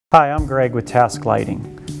Hi, I'm Greg with Task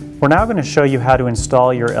Lighting. We're now going to show you how to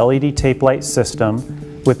install your LED tape light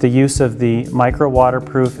system with the use of the micro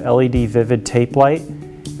waterproof LED Vivid tape light.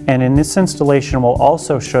 And in this installation, we'll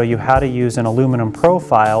also show you how to use an aluminum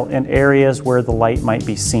profile in areas where the light might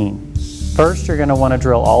be seen. First, you're going to want to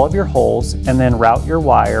drill all of your holes and then route your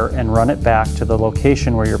wire and run it back to the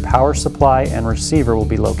location where your power supply and receiver will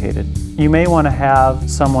be located. You may want to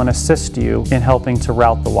have someone assist you in helping to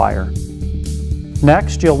route the wire.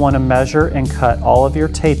 Next, you'll want to measure and cut all of your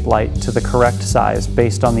tape light to the correct size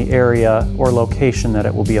based on the area or location that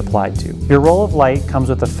it will be applied to. Your roll of light comes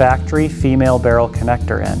with a factory female barrel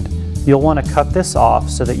connector end. You'll want to cut this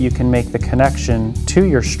off so that you can make the connection to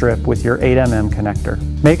your strip with your 8mm connector.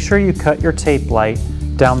 Make sure you cut your tape light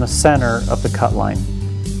down the center of the cut line.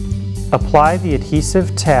 Apply the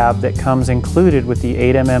adhesive tab that comes included with the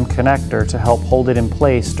 8mm connector to help hold it in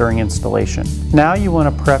place during installation. Now you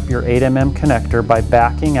want to prep your 8mm connector by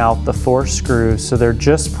backing out the 4 screws so they're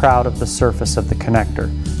just proud of the surface of the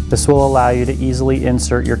connector. This will allow you to easily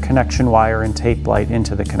insert your connection wire and tape light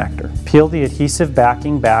into the connector. Peel the adhesive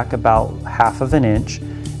backing back about 1/2 inch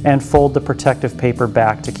and fold the protective paper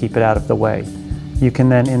back to keep it out of the way. You can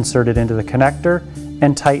then insert it into the connector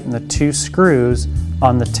and tighten the 2 screws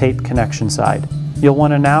on the tape connection side. You'll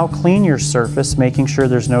want to now clean your surface, making sure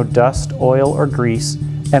there's no dust, oil, or grease,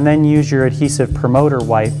 and then use your adhesive promoter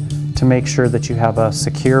wipe to make sure that you have a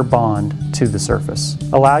secure bond to the surface.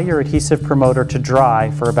 Allow your adhesive promoter to dry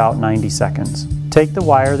for about 90 seconds. Take the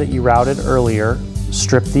wire that you routed earlier,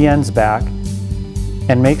 strip the ends back,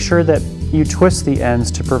 and make sure that you twist the ends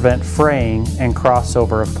to prevent fraying and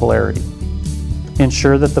crossover of polarity.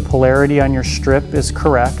 Ensure that the polarity on your strip is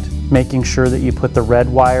correct, making sure that you put the red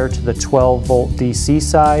wire to the 12-volt DC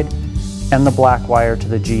side and the black wire to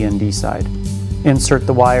the GND side. Insert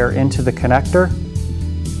the wire into the connector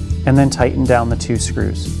and then tighten down the 2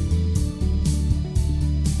 screws.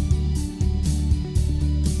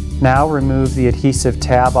 Now remove the adhesive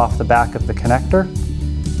tab off the back of the connector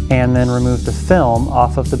and then remove the film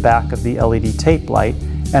off of the back of the LED tape light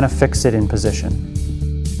and affix it in position.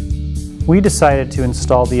 We decided to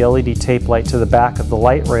install the LED tape light to the back of the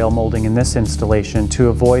light rail molding in this installation to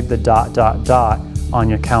avoid the ... on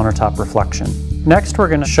your countertop reflection. Next, we're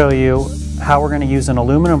going to show you how we're going to use an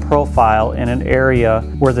aluminum profile in an area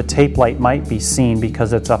where the tape light might be seen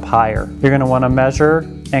because it's up higher. You're going to want to measure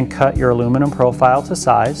and cut your aluminum profile to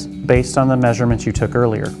size based on the measurements you took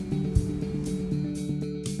earlier.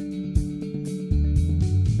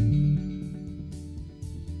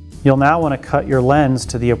 You'll now want to cut your lens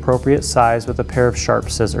to the appropriate size with a pair of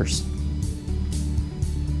sharp scissors.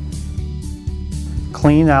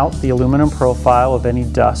 Clean out the aluminum profile of any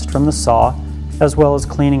dust from the saw, as well as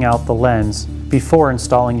cleaning out the lens before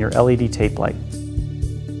installing your LED tape light.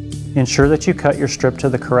 Ensure that you cut your strip to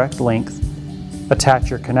the correct length,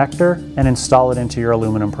 attach your connector, and install it into your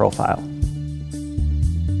aluminum profile.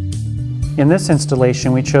 In this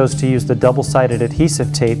installation, we chose to use the double-sided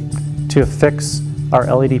adhesive tape to affix our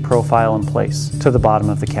LED profile in place to the bottom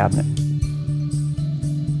of the cabinet.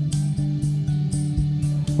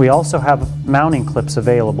 We also have mounting clips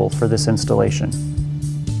available for this installation.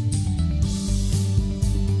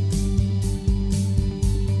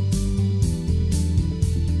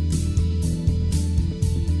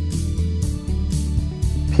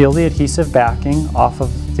 Peel the adhesive backing off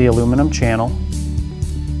of the aluminum channel.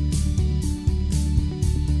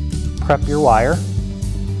 Prep your wire.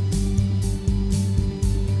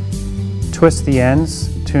 Twist the ends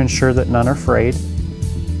to ensure that none are frayed.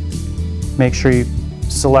 Make sure you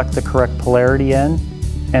select the correct polarity end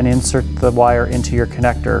and insert the wire into your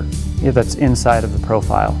connector that's inside of the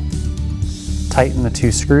profile. Tighten the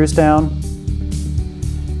 2 screws down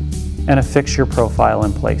and affix your profile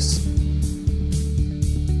in place.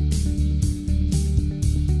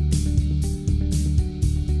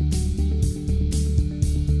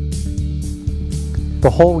 The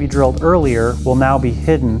hole we drilled earlier will now be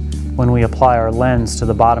hidden when we apply our lens to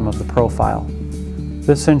the bottom of the profile.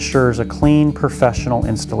 This ensures a clean, professional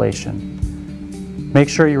installation. Make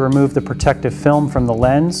sure you remove the protective film from the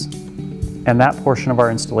lens, and that portion of our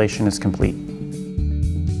installation is complete.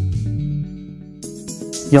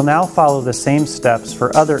 You'll now follow the same steps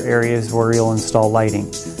for other areas where you'll install lighting.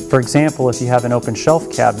 For example, if you have an open shelf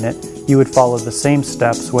cabinet, you would follow the same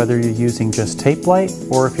steps whether you're using just tape light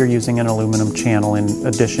or if you're using an aluminum channel in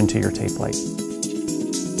addition to your tape light.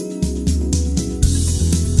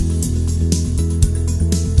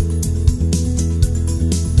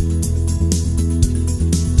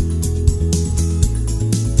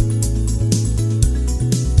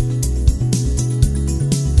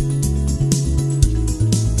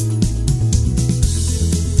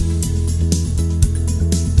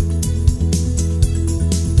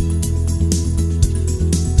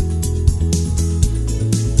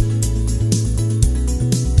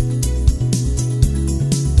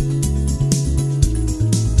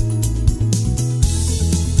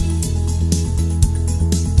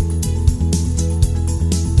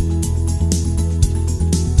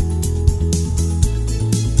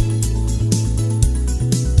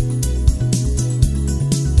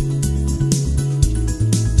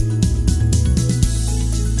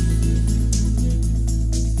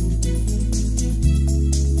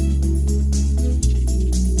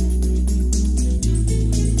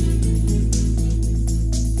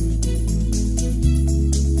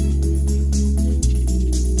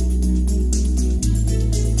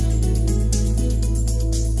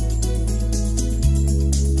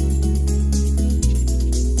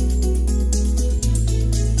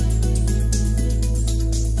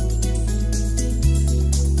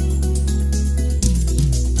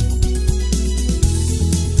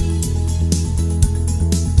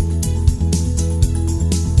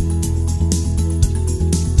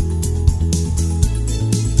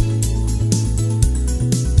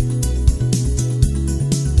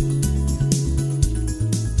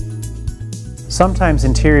 Sometimes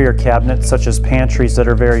interior cabinets, such as pantries that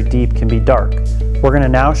are very deep, can be dark. We're going to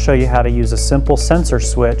now show you how to use a simple sensor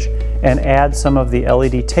switch and add some of the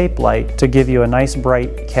LED tape light to give you a nice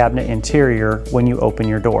bright cabinet interior when you open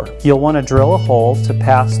your door. You'll want to drill a hole to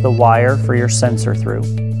pass the wire for your sensor through.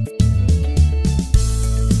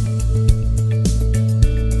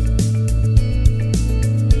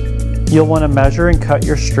 You'll want to measure and cut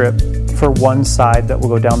your strip for one side that will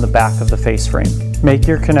go down the back of the face frame. Make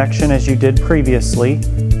your connection as you did previously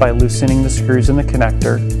by loosening the screws in the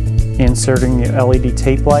connector, inserting the LED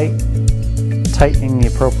tape light, tightening the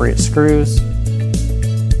appropriate screws,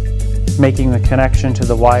 making the connection to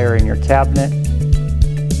the wire in your cabinet,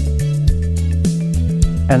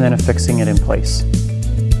 and then affixing it in place.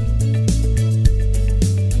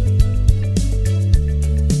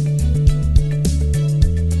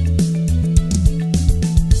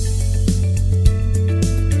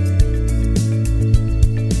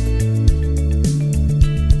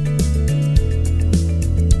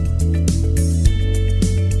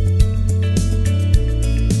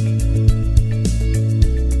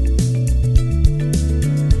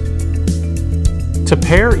 To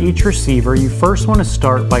pair each receiver, you first want to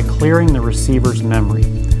start by clearing the receiver's memory.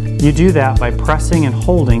 You do that by pressing and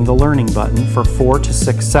holding the learning button for 4 to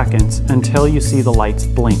 6 seconds until you see the lights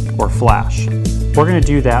blink or flash. We're going to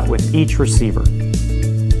do that with each receiver.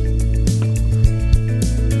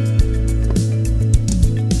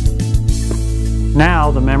 Now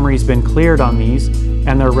the memory's been cleared on these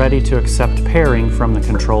and they're ready to accept pairing from the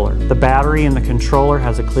controller. The battery in the controller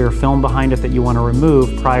has a clear film behind it that you want to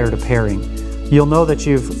remove prior to pairing. You'll know that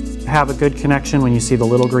you have a good connection when you see the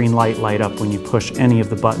little green light up when you push any of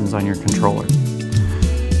the buttons on your controller.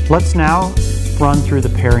 Let's now run through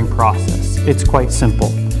the pairing process. It's quite simple.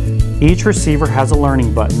 Each receiver has a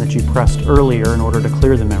learning button that you pressed earlier in order to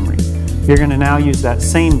clear the memory. You're going to now use that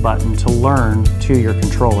same button to learn to your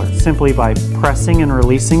controller, simply by pressing and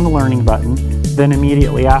releasing the learning button, then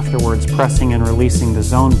immediately afterwards pressing and releasing the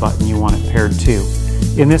zone button you want it paired to.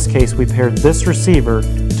 In this case, we paired this receiver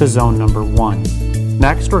to zone number 1.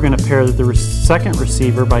 Next, we're going to pair the second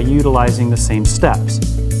receiver by utilizing the same steps.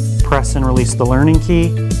 Press and release the learning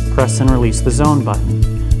key, press and release the zone button.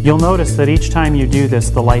 You'll notice that each time you do this,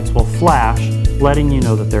 the lights will flash, letting you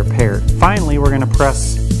know that they're paired. Finally, we're going to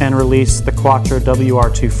press and release the Quattro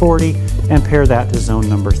WR240 and pair that to zone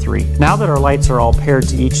number 3. Now that our lights are all paired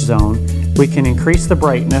to each zone, we can increase the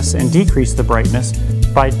brightness and decrease the brightness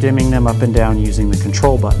by dimming them up and down using the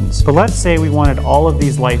control buttons. But let's say we wanted all of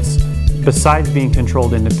these lights, besides being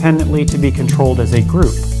controlled independently, to be controlled as a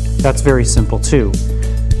group. That's very simple too.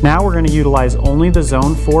 Now we're going to utilize only the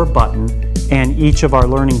Zone 4 button and each of our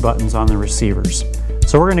learning buttons on the receivers.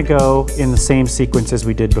 So we're going to go in the same sequence as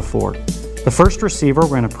we did before. The first receiver we're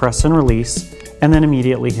going to press and release and then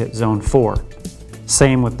immediately hit Zone 4.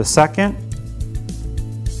 Same with the second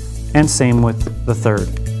and same with the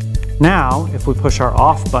third. Now, if we push our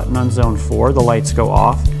off button on Zone 4, the lights go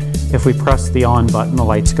off. If we press the on button, the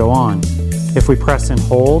lights go on. If we press and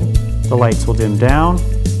hold, the lights will dim down.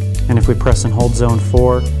 And if we press and hold Zone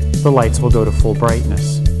 4, the lights will go to full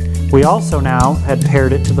brightness. We also now had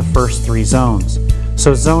paired it to the first 3 zones.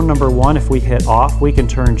 So zone number 1, if we hit off, we can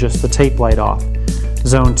turn just the tape light off.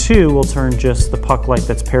 Zone 2 will turn just the puck light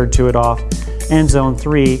that's paired to it off. And zone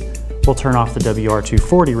 3 we'll turn off the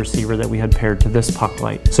WR240 receiver that we had paired to this puck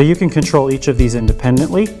light. So you can control each of these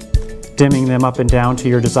independently, dimming them up and down to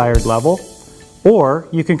your desired level, or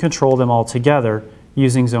you can control them all together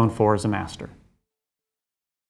using Zone 4 as a master.